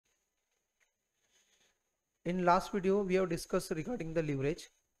In last video, we have discussed regarding the leverage.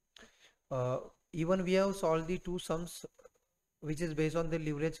 Uh, Even we have solved the two sums, which is based on the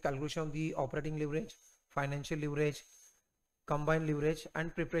leverage calculation of the operating leverage, financial leverage, combined leverage,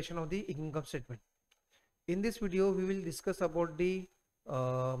 and preparation of the income statement. In this video, we will discuss about the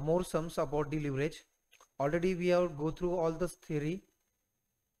more sums about the leverage. Already we have go through all this theory.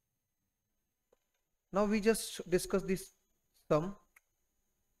 Now we just discuss this sum.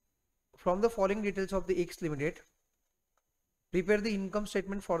 From the following details of the X Limited, prepare the income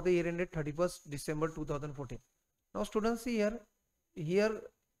statement for the year ended 31st December 2014. Now students, here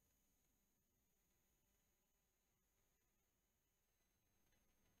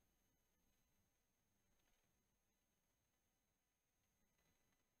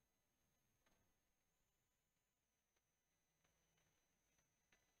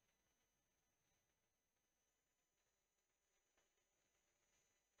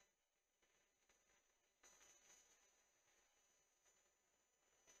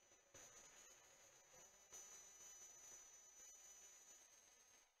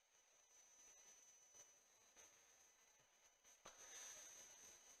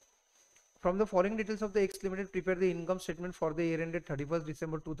from the following details of the X Limited, prepare the income statement for the year ended 31st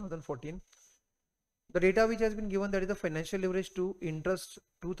December 2014. The data which has been given, that is the financial leverage 2, interest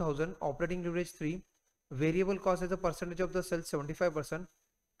 2000, operating leverage 3, variable cost as a percentage of the sales 75%,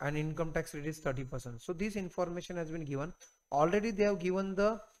 and income tax rate is 30%. So this information has been given. Already they have given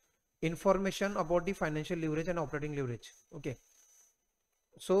the information about the financial leverage and operating leverage. Okay.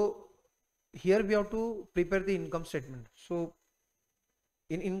 So here we have to prepare the income statement. So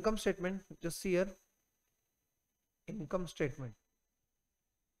in income statement, just see here, income statement.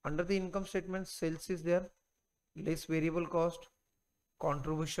 Under the income statement, sales is there, less variable cost,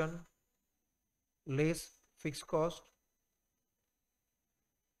 contribution, less fixed cost,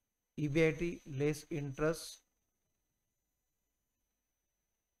 EBIT, less interest,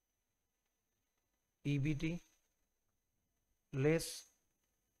 EBT, less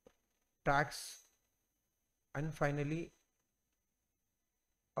tax, and finally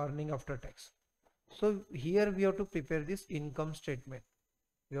earning after tax. So here we have to prepare this income statement.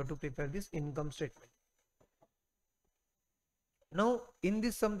 Now in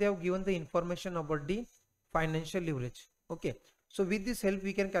this sum they have given the information about the financial leverage. Okay, so with this help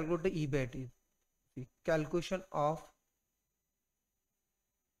we can calculate the EBIT. The calculation of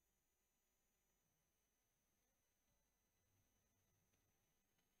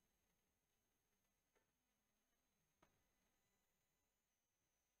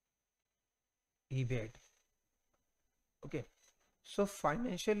EBIT. Okay, so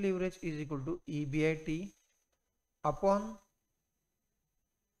financial leverage is equal to EBIT upon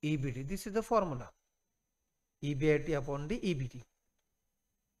EBT. This is the formula, EBIT upon the EBT.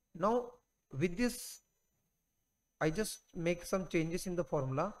 Now with this I just make some changes in the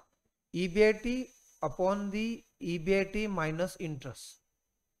formula. EBIT upon the EBIT minus interest.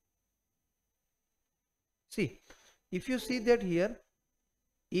 See, if you see that here,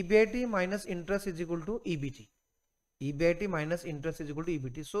 EBIT minus interest is equal to EBT. EBIT minus interest is equal to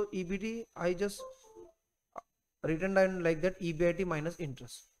EBT. So EBT I just written down like that, EBIT minus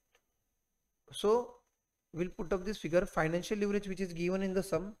interest. So we'll put up this figure. Financial leverage which is given in the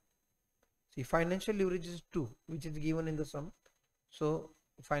sum. See, financial leverage is 2, which is given in the sum. So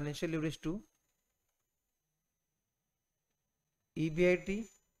financial leverage 2,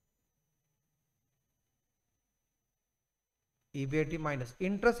 EBIT minus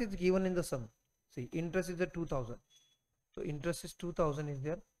interest is given in the sum. See, interest is the 2000. So interest is 2000 is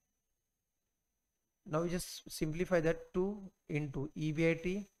there. Now we just simplify that. 2 into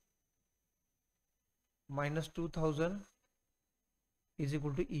EBIT minus 2000 is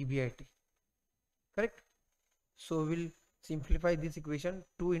equal to EBIT. Correct? So we'll simplify this equation.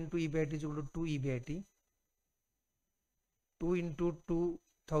 2 into EBIT is equal to 2 EBIT. 2 into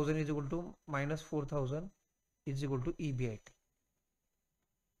 2000 is equal to minus 4000 is equal to EBIT.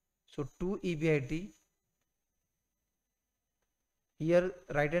 So 2 EBIT. Here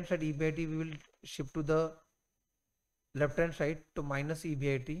right hand side EBIT we will shift to the left hand side, to minus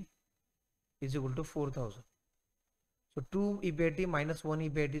EBIT is equal to 4000. So 2 EBIT minus 1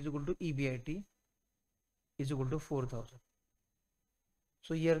 EBIT is equal to EBIT is equal to 4000.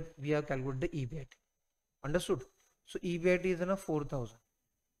 So here we have calculated the EBIT. Understood? So EBIT is in a 4000.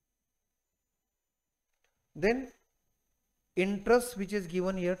 Then interest which is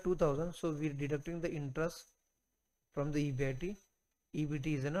given here 2000. So we are deducting the interest from the EBIT.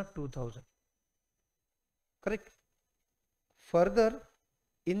 EBT is in a 2000. Correct? Further,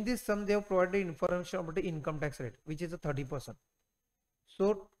 in this sum they have provided information about the income tax rate, which is a 30%.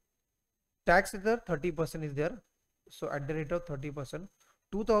 So tax is there, 30% is there. So at the rate of 30%,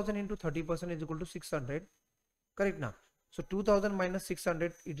 2000 into 30% is equal to 600. Correct now. So 2000 minus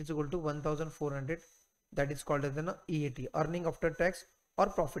 600, it is equal to 1400. That is called as an EAT, earning after tax or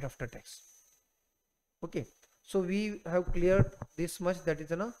profit after tax. Okay. So we have cleared this much, that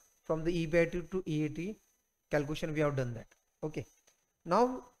is from the EBIT to EAT calculation we have done that. Okay.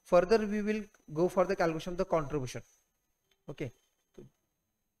 Now further we will go for the calculation of the contribution. Okay.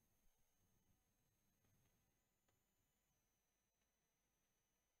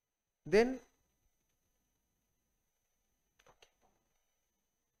 Then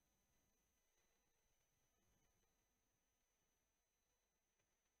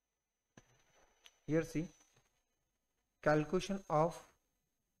here see calculation of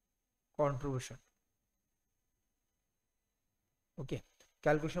contribution. Okay,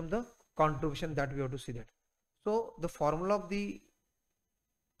 calculation of the contribution, that we have to see that. So the formula of the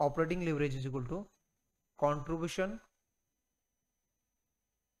operating leverage is equal to contribution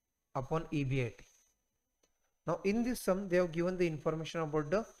upon EBIT. Now in this sum they have given the information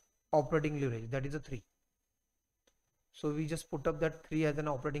about the operating leverage, that is a 3. So we just put up that 3 as an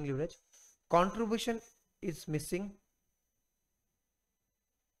operating leverage. Contribution is missing.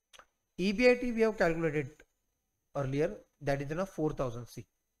 EBIT we have calculated earlier, that is 4000. See,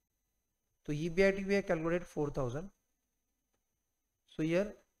 so EBIT we have calculated 4000. So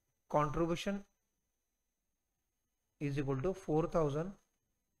here contribution is equal to 4000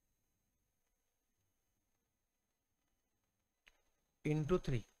 into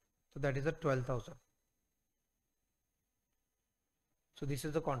 3, so that is a 12,000. So this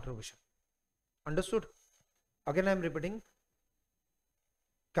is the contribution. Understood? Again I am repeating,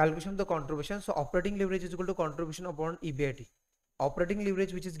 calculation of the contribution. So operating leverage is equal to contribution upon EBIT. Operating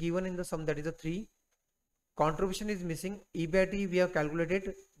leverage which is given in the sum, that is a 3. Contribution is missing. EBIT we have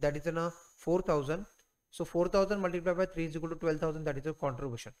calculated, that is 4000. So 4000 multiplied by 3 is equal to 12,000, that is a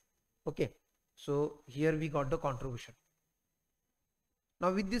contribution. Okay, so here we got the contribution.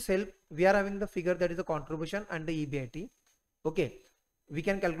 Now with this help we are having the figure, that is the contribution and the EBIT. Okay, we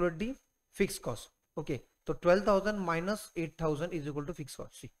can calculate the fixed cost. Okay, so 12,000 minus 8,000 is equal to fixed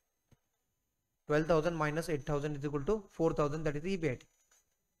cost. See, 12,000 minus 8,000 is equal to 4,000, that is the EBIT.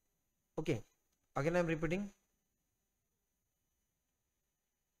 Okay, again I am repeating,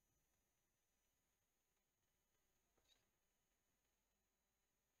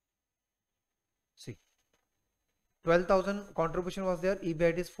 see, 12,000 contribution was there,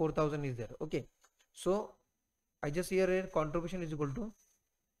 EBIT is 4,000 is there. Okay, so I just here contribution is equal to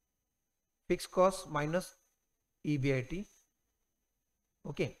fixed cost minus EBIT.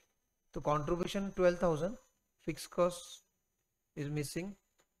 Okay, so contribution 12,000, fixed cost is missing,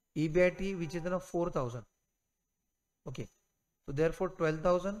 EBIT which is 4,000. Okay, so therefore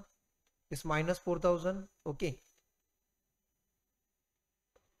 12,000 is minus 4,000. Okay,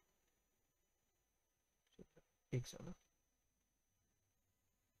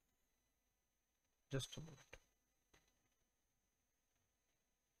 just a moment.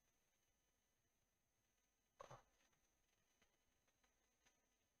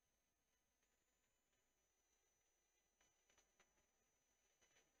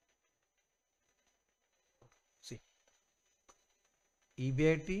 See,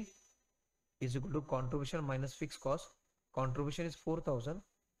 EBIT is equal to contribution minus fixed cost. Contribution is 4,000.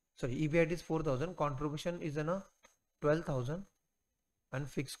 Sorry, EBIT is 4,000. Contribution is 12,000 and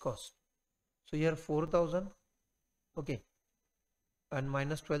fixed cost. So here 4,000. Okay, and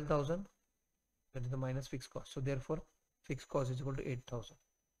minus 12,000, that is the minus fixed cost. So therefore fixed cost is equal to 8,000.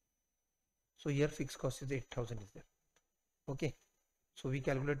 So here fixed cost is 8,000 is there. Okay, so we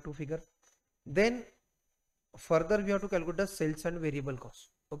calculate two figure. Then further we have to calculate the sales and variable cost.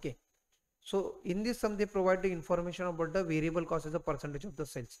 Okay, so in this sum they provide the information about the variable cost as a percentage of the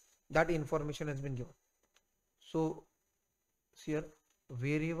sales. That information has been given. So here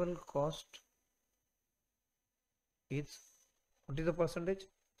variable cost is, what is the percentage?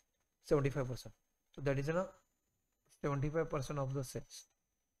 75%. So that is 75% of the sales.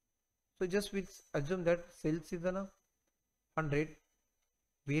 So just we assume that sales is 100,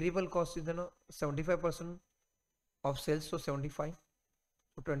 variable cost is 75% of sales, so 75.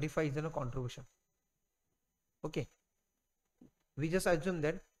 So 25 is a contribution. Okay, we just assume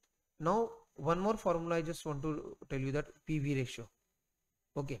that. Now one more formula I just want to tell you, that PV ratio.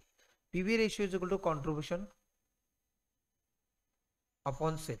 Okay, PV ratio is equal to contribution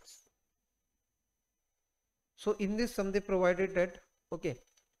upon sales. So in this sum they provided that, okay,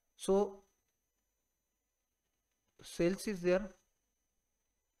 so sales is there,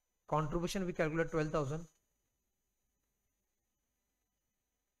 contribution we calculate 12,000,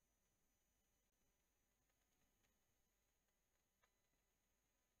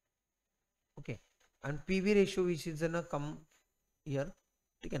 Okay, and PV ratio which is gonna come here,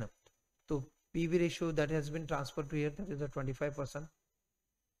 ठीक है ना. तो PV ratio that has been transferred to here, that is a 25%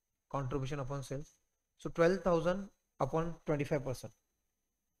 contribution upon sales. So 12,000 upon 25%.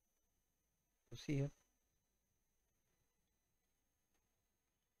 You see here.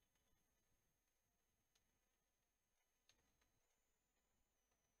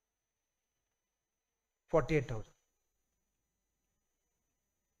 48,000.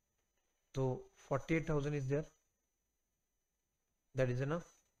 So 48,000 is there. That is enough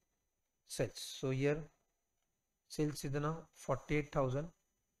sales. So here sales is enough 48,000.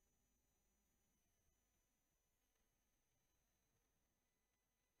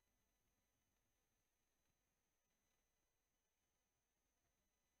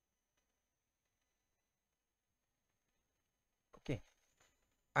 Okay,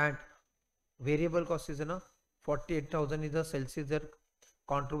 and variable cost is enough 48,000 is the sales is there.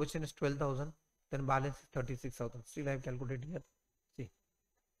 Contribution is 12,000. Then balance is 36,000. Still I have calculated here. See,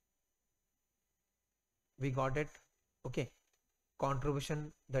 we got it. Okay,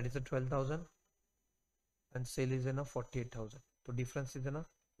 contribution that is a 12,000 and sale is enough 48,000. So difference is enough.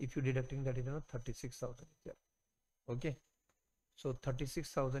 If you deducting that is enough 36,000 is there. Okay, so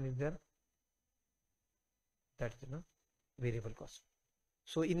 36,000 is there. That is enough variable cost.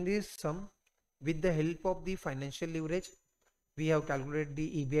 So in this sum, with the help of the financial leverage, we have calculated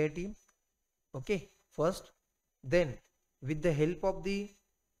the EBIT. Okay, first, then with the help of the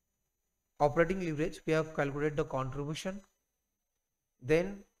operating leverage, we have calculated the contribution.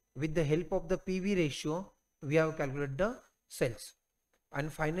 Then with the help of the PV ratio, we have calculated the sales.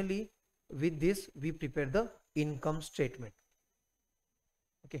 And finally, with this, we prepare the income statement.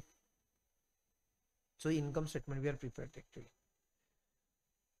 Okay. So income statement we are prepared actually.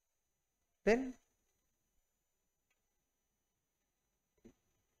 Then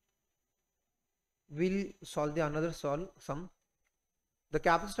we'll solve the another sum. The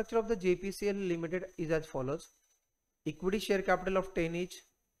capital structure of the JPCL Limited is as follows. Equity share capital of 10 each,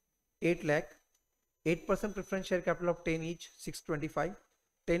 8 lakh. 8% preference share capital of 10 each, 625.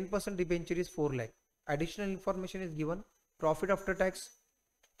 10% debenture is 4 lakh. Additional information is given. Profit after tax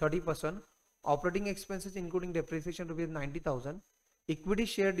 30%. Operating expenses including depreciation rupees 90,000. Equity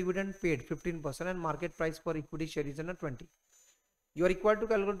share dividend paid 15% and market price per equity share is 20. You are required to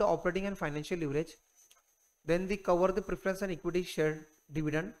calculate the operating and financial leverage. Then they cover the preference and equity share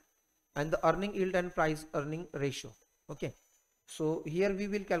dividend and the earning yield and price earning ratio. Okay. So here we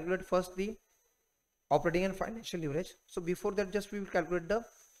will calculate first the operating and financial leverage. So before that just we will calculate the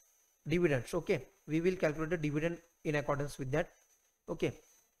dividends. Okay. We will calculate the dividend in accordance with that. Okay.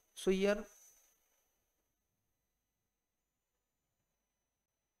 So here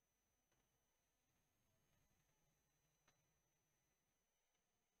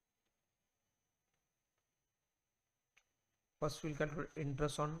first we'll calculate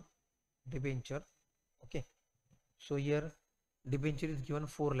interest on debenture. Okay. So here debenture is given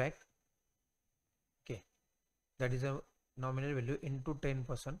 4 lakh. Okay. That is a nominal value into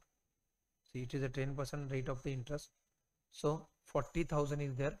 10%. See, it is a 10% rate of the interest. So 40,000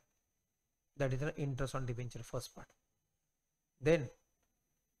 is there. That is an interest on debenture first part. Then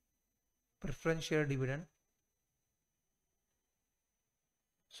preference share dividend.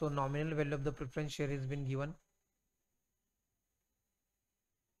 So nominal value of the preference share has been given.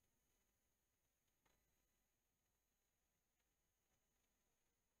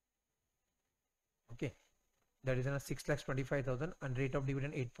 Okay. That is a 6,25,000 and rate of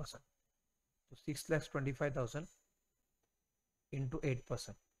dividend 8%. So 6,25,000 into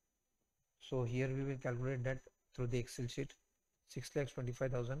 8%. So here we will calculate that through the Excel sheet.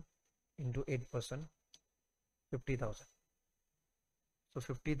 6,25,000 into 8%, 50,000. So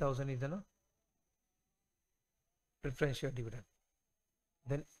 50,000 is a preference share dividend.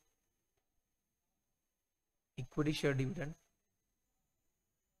 Then equity share dividend.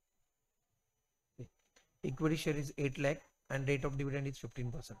 Equity share is 8 lakh and rate of dividend is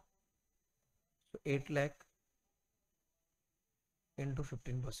 15%. So 8 lakh into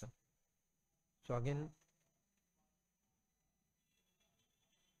 15%. So again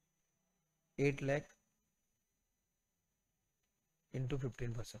 8 lakh into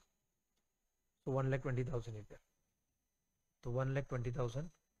 15%. So 1,20,000 is there. So 1,20,000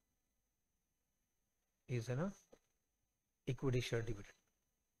 is an equity share dividend.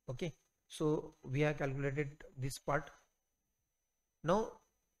 Okay. So we have calculated this part. Now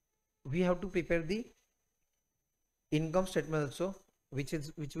we have to prepare the income statement also, which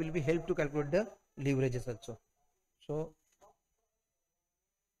will be help to calculate the leverages also. So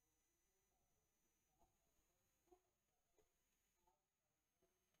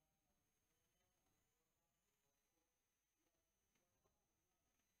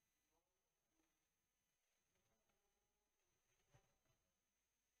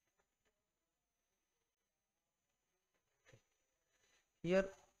Here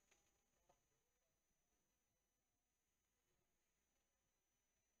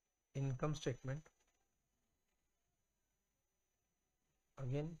income statement,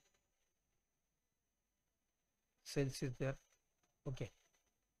 again sales is there. Okay,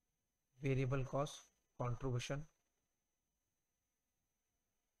 variable cost, contribution,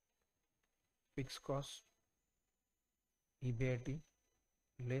 fixed cost, EBIT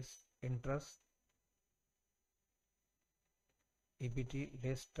less interest, EBT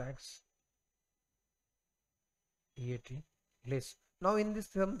less tax, EAT less. Now in this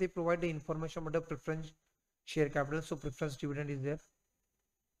sum they provide the information about the preference share capital. So preference dividend is there.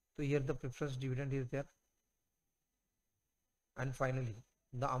 So here the preference dividend is there. And finally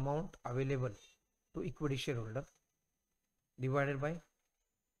the amount available to equity shareholder divided by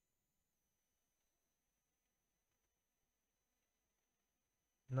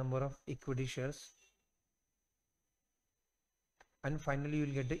number of equity shares, and finally you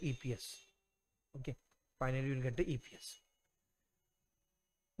will get the EPS. Okay, finally you will get the EPS.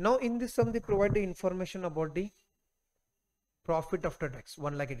 Now in this sum they provide the information about the profit after tax,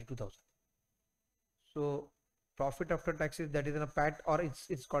 1,82,000. So profit after tax is, that is in a PAT, or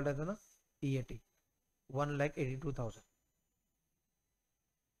it's called as an EAT, 1,82,000.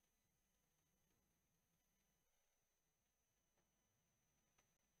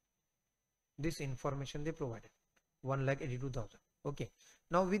 This information they provided, 1,82,000. Okay,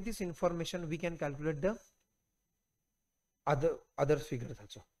 now with this information we can calculate the other figures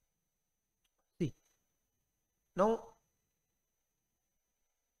also. See, now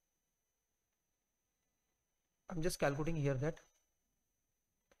I'm just calculating here that,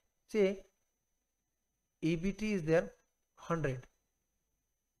 say EBT is there 100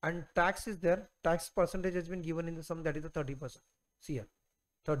 and tax is there, tax percentage has been given in the sum, that is the 30%. See here,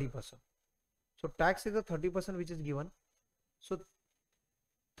 30%. So tax is the 30% which is given. So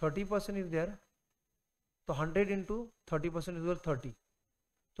 30% is there. So 100 into 30% is equal to 30.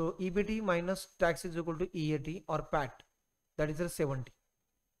 So EBT minus tax is equal to EAT or PAT, that is a 70.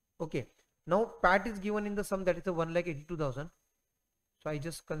 Okay. Now PAT is given in the sum, that is a 1,82,000. So I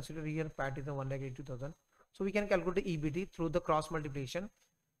just consider here PAT is a 1,82,000. So we can calculate the EBT through the cross multiplication.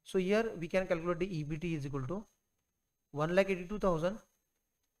 So here we can calculate the EBT is equal to 1,82,000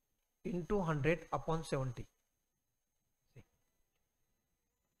 into 100 upon 70.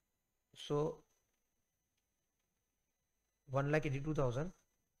 So 1,82,000.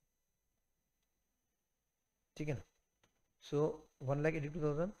 Okay. So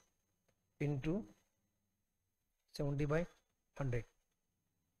 1,82,000 into 70 by 100.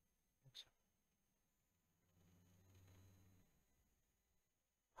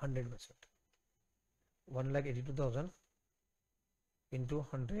 100%. 1,82,000 into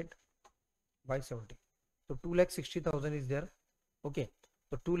 100 by 70. So 2,60,000 is there. Okay.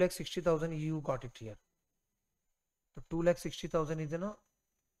 So 2,60,000 you got it here. So 2,60,000 is an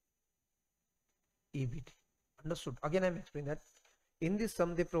EBT. Understood? Again I am explaining that in this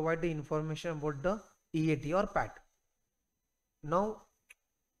sum they provide the information about the EAT or PAT. Now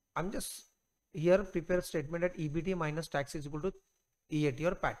I'm just here prepare a statement that EBT minus tax is equal to EAT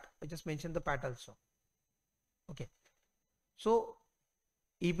or PAT. I just mentioned the PAT also. Okay. So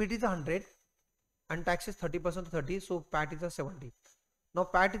EBT is 100 and tax is 30% to 30. So PAT is a 70. Now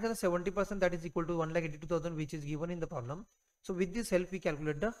PAT is a 70%, that is equal to 1,82,000 which is given in the problem. So with this help we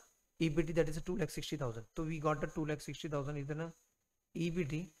calculate the EBT, that is a 2,60,000. So we got the 2,60,000 is an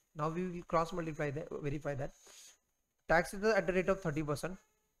EBT. Now we will cross multiply that, verify that. Tax is at the rate of 30%.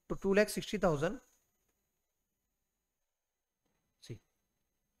 So 2,60,000. See,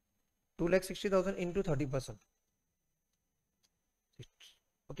 2,60,000 into 30%.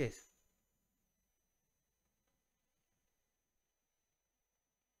 Okay.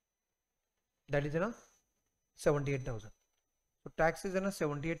 That is in a 78,000. So tax is in a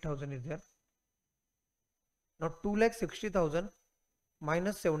 78,000 is there. Now 2,60,000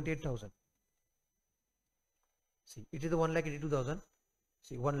 minus 78,000. See, it is the 1,82,000.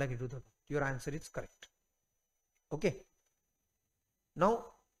 See, 1,82,000. Your answer is correct. Okay. Now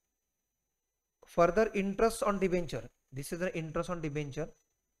further interest on debenture. This is the interest on debenture.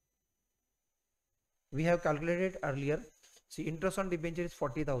 We have calculated earlier. See, interest on debenture is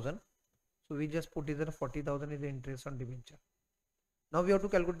 40,000. So we just put it 40,000 is the interest on debenture. Now we have to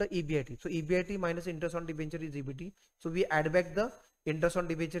calculate the EBIT. So EBIT minus interest on debenture is EBT. So we add back the interest on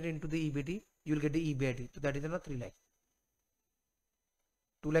debenture into the EBT. You will get the EBIT. So that is in a 3 lakh.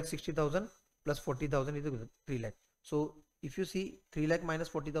 2,60,000 plus 40,000 is 3 lakh. So if you see 3 lakh minus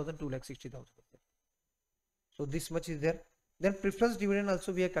 40,000, 2,60,000. So this much is there. Then preference dividend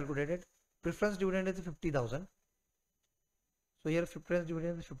also we have calculated. Preference dividend is 50,000. So here preference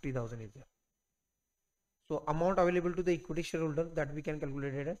dividend is 50,000 is there. So amount available to the equity shareholder that we can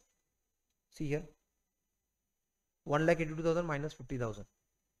calculate it. See here, 1,82,000 minus 50,000.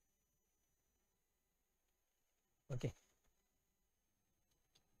 Okay.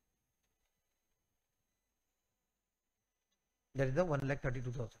 That is the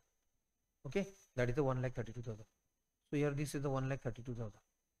 1,32,000. Okay. That is the 1,32,000. So here this is the 1,32,000.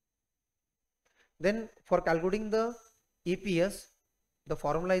 Then for calculating the EPS, the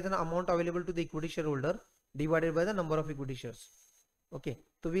formula is an amount available to the equity shareholder divided by the number of equity shares. Okay.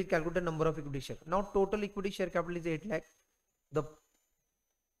 So we'll calculate the number of equity shares. Now total equity share capital is 8 lakh. The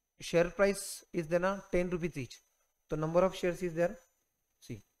share price is then 10 rupees each. So number of shares is there.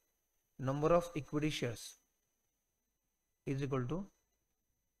 See, number of equity shares is equal to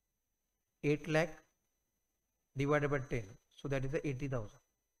 8 lakh divided by 10. So that is the 80,000.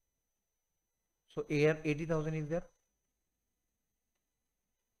 So here 80,000 is there.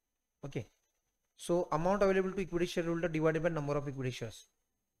 Okay. So amount available to equity shareholder divided by number of equity shares.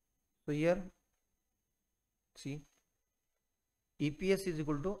 So here, see, EPS is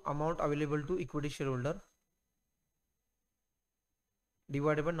equal to amount available to equity shareholder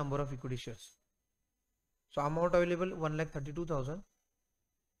divided by number of equity shares. So amount available 1,32,000.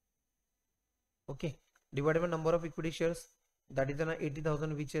 Okay. Divided by number of equity shares, that is an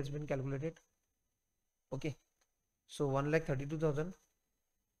 80,000 which has been calculated. Okay. So 1,32,000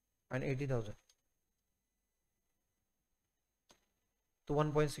 and 80,000. So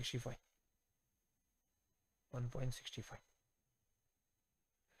 1.65. 1.65.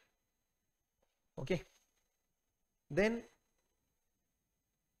 Okay. Then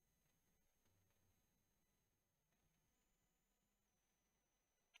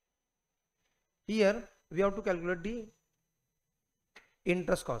here we have to calculate the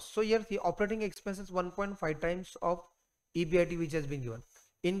interest cost. So here the operating expenses 1.5 times of EBIT which has been given,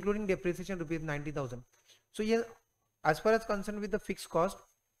 including depreciation rupees 90,000. So here, as far as concerned with the fixed cost,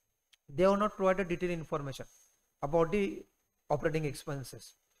 they have not provided detailed information about the operating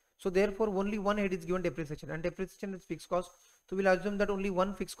expenses. So therefore only one head is given, depreciation, and depreciation is fixed cost. So we'll assume that only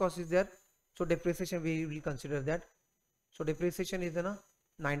one fixed cost is there. So depreciation we will consider that. So depreciation is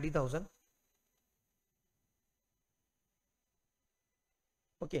 90,000.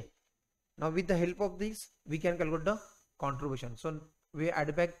 Okay. Now with the help of this we can calculate the contribution. So we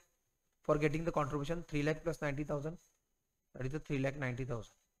add back for getting the contribution 3 lakh plus 90,000. That is the 3,90,000.